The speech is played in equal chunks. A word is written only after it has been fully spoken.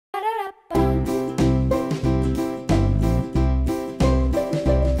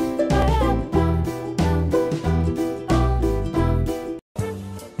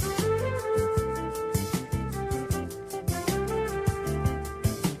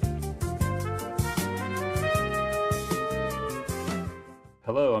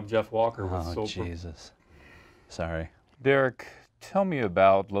Hello, I'm Jeff Walker with Oh, Jesus. Sorry. Derek, tell me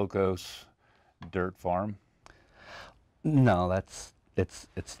about Locos Dirt Farm. No, it's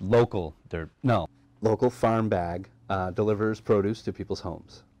local dirt. No. Local farm bag delivers produce to people's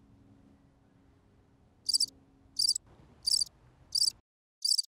homes.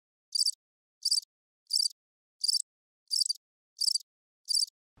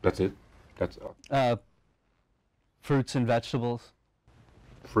 That's it? That's Fruits and vegetables.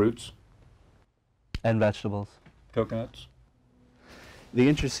 fruits, And vegetables. coconuts? The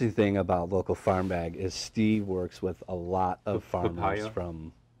interesting thing about local farm bag is Steve works with a lot of farmers Papaya?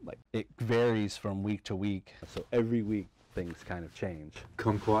 from, like, it varies from week to week. So every week things kind of change.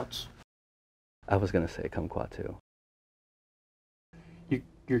 Kumquats? I was going to say kumquat too.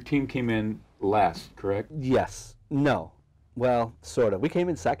 Your team came in last, correct? Yes. No. Well, sort of. We came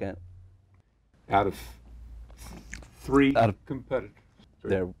in second. Out of three Out of- competitors.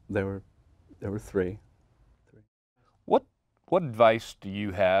 There were three. What advice do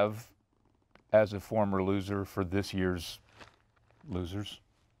you have as a former loser for this year's losers?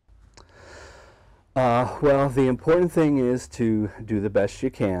 Well, the important thing is to do the best you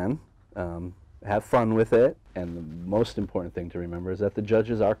can, have fun with it, and the most important thing to remember is that the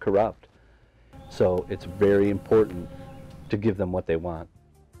judges are corrupt. So it's very important to give them what they want.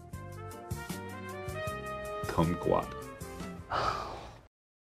 Kumquat.